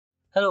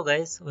Hello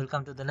guys,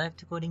 welcome to the live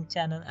coding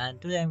channel,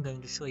 and today I'm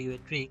going to show you a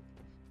trick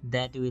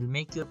that will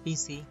make your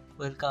PC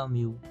welcome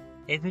you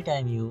every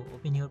time you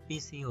open your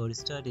PC or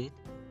start it,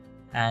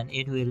 and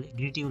it will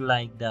greet you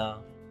like the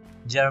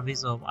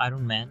Jarvis of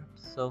Iron Man.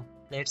 So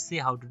let's see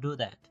how to do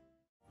that.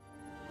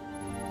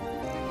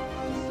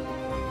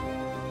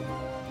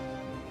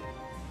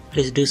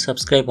 Please do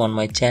subscribe on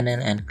my channel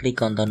and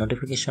click on the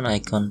notification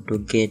icon to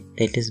get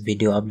latest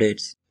video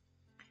updates.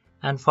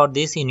 And for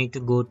this you need to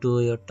go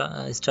to your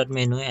start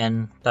menu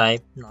and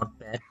type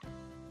notepad.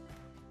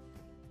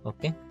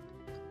 Okay,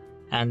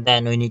 and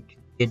then we need to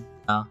get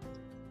the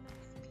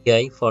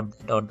API for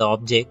that, or the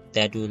object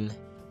that will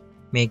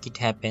make it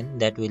happen,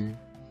 that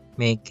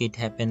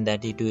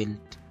it will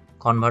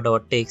convert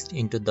our text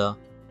into the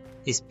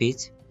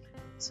speech.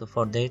 So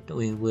for that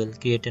we will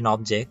create an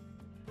object.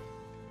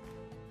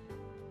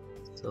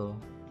 So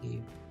we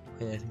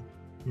are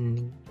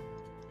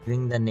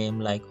giving the name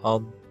like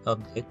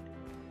object,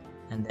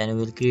 and then we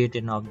will create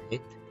an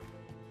object,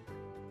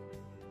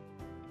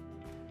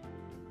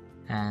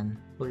 and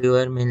we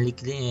were mainly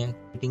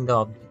creating the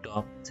object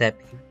of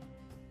Sappy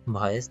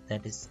voice,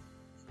 that is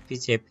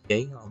speech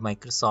API of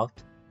Microsoft.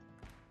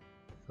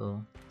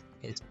 So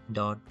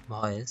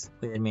voice,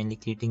 we are mainly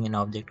creating an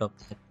object of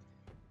that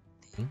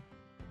thing,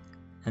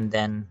 and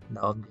then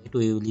the object,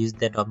 we will use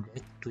that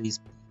object to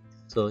speak.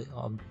 So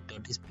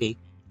object.speak,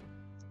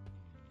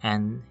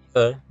 and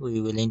here we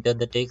will enter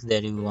the text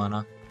that we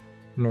wanna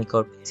make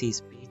our PC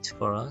speak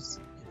for us,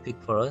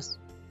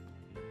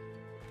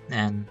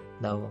 and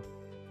the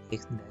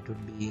text that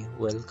would be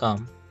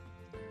welcome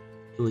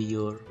to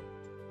your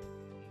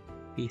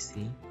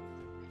PC,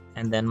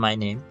 and then my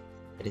name,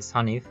 that is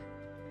Hanif,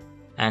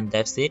 and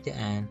that's it.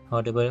 And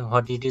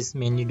what it is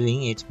mainly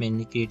doing, it's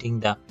mainly creating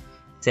the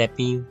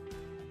Sappy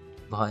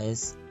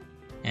voice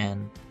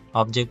and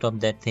object of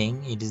that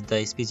thing. It is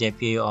the speech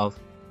API of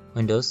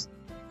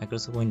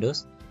Microsoft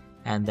Windows,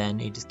 and then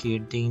it is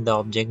creating the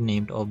object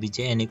named obj,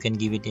 and you can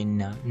give it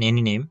in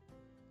any name.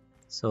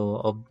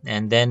 So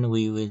and then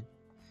we will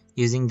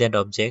using that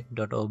object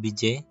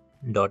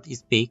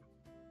 .obj.speak,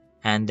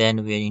 and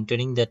then we are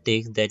entering the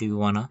text that we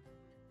wanna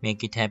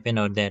make it happen,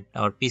 or that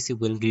our PC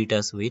will greet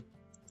us with.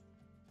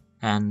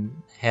 And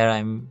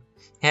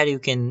here you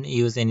can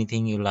use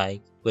anything you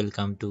like,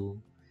 welcome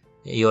to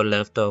your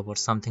laptop or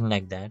something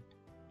like that,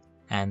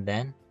 and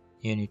then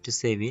you need to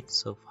save it.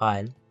 So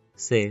file,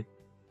 save,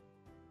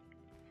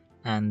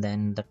 and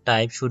then the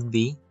type should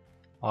be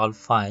all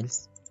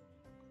files,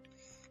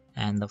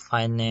 and the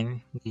file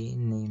name we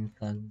name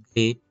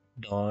greet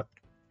dot,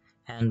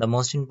 and the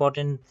most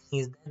important thing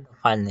is that the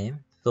file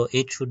name, so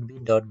it should be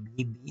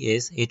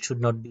 .bbs, it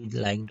should not be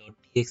like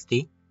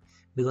 .txt,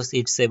 because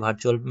it's a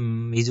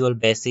visual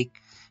basic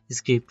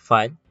script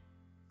file.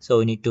 So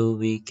we need to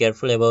be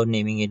careful about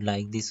naming it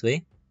like this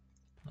way,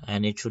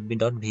 and it should be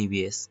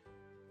 .vbs,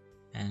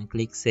 and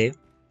click save.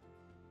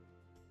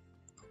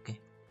 Okay,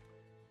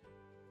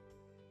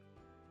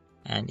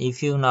 and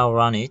if you now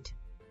run it,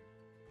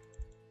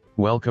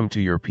 welcome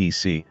to your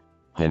PC,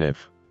 Hanif.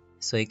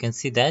 So you can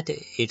see that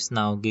it's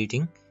now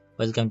greeting,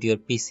 welcome to your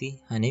PC,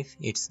 Hanif.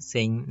 It's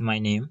saying my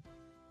name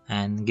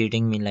and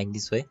greeting me like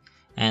this way.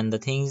 And the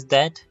thing is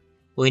that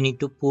we need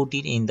to put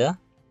it in the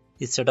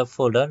startup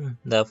folder,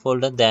 the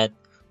folder that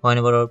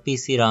whenever our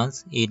PC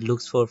runs, it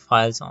looks for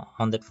files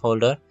on that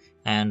folder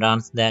and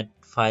runs that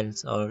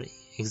files or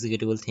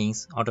executable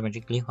things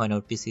automatically when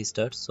our PC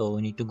starts. So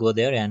we need to go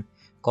there and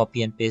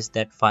copy and paste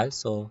that file.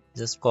 So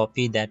just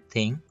copy that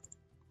thing,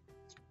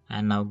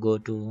 and now go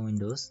to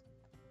Windows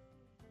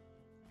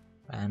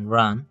and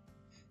run.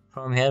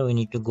 From here we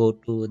need to go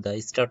to the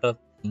startup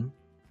thing,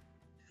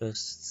 so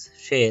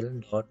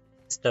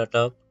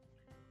shell.startup,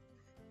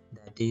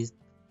 that is,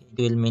 it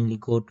will mainly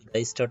go to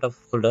the startup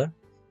folder.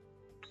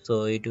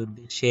 So it would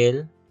be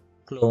shell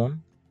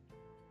clone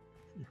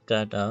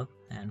startup,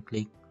 and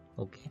click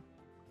OK,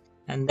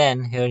 and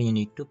then here you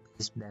need to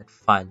paste that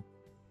file.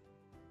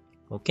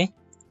 Okay,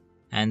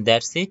 and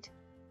that's it.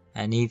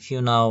 And if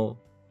you now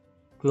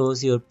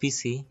close your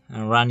PC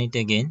and run it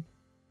again,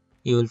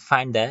 you will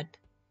find that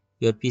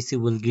your PC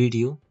will greet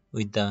you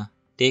with the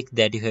text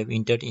that you have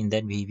entered in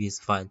that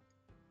VBS file.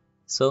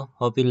 So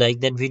hope you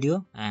like that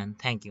video, and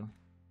thank you.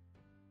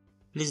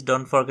 Please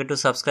don't forget to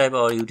subscribe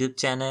our YouTube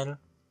channel,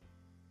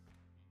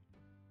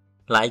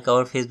 like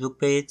our Facebook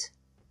page,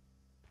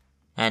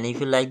 and if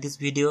you like this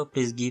video,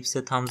 please give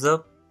a thumbs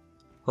up.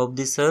 Hope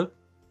this helped.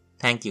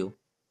 Thank you.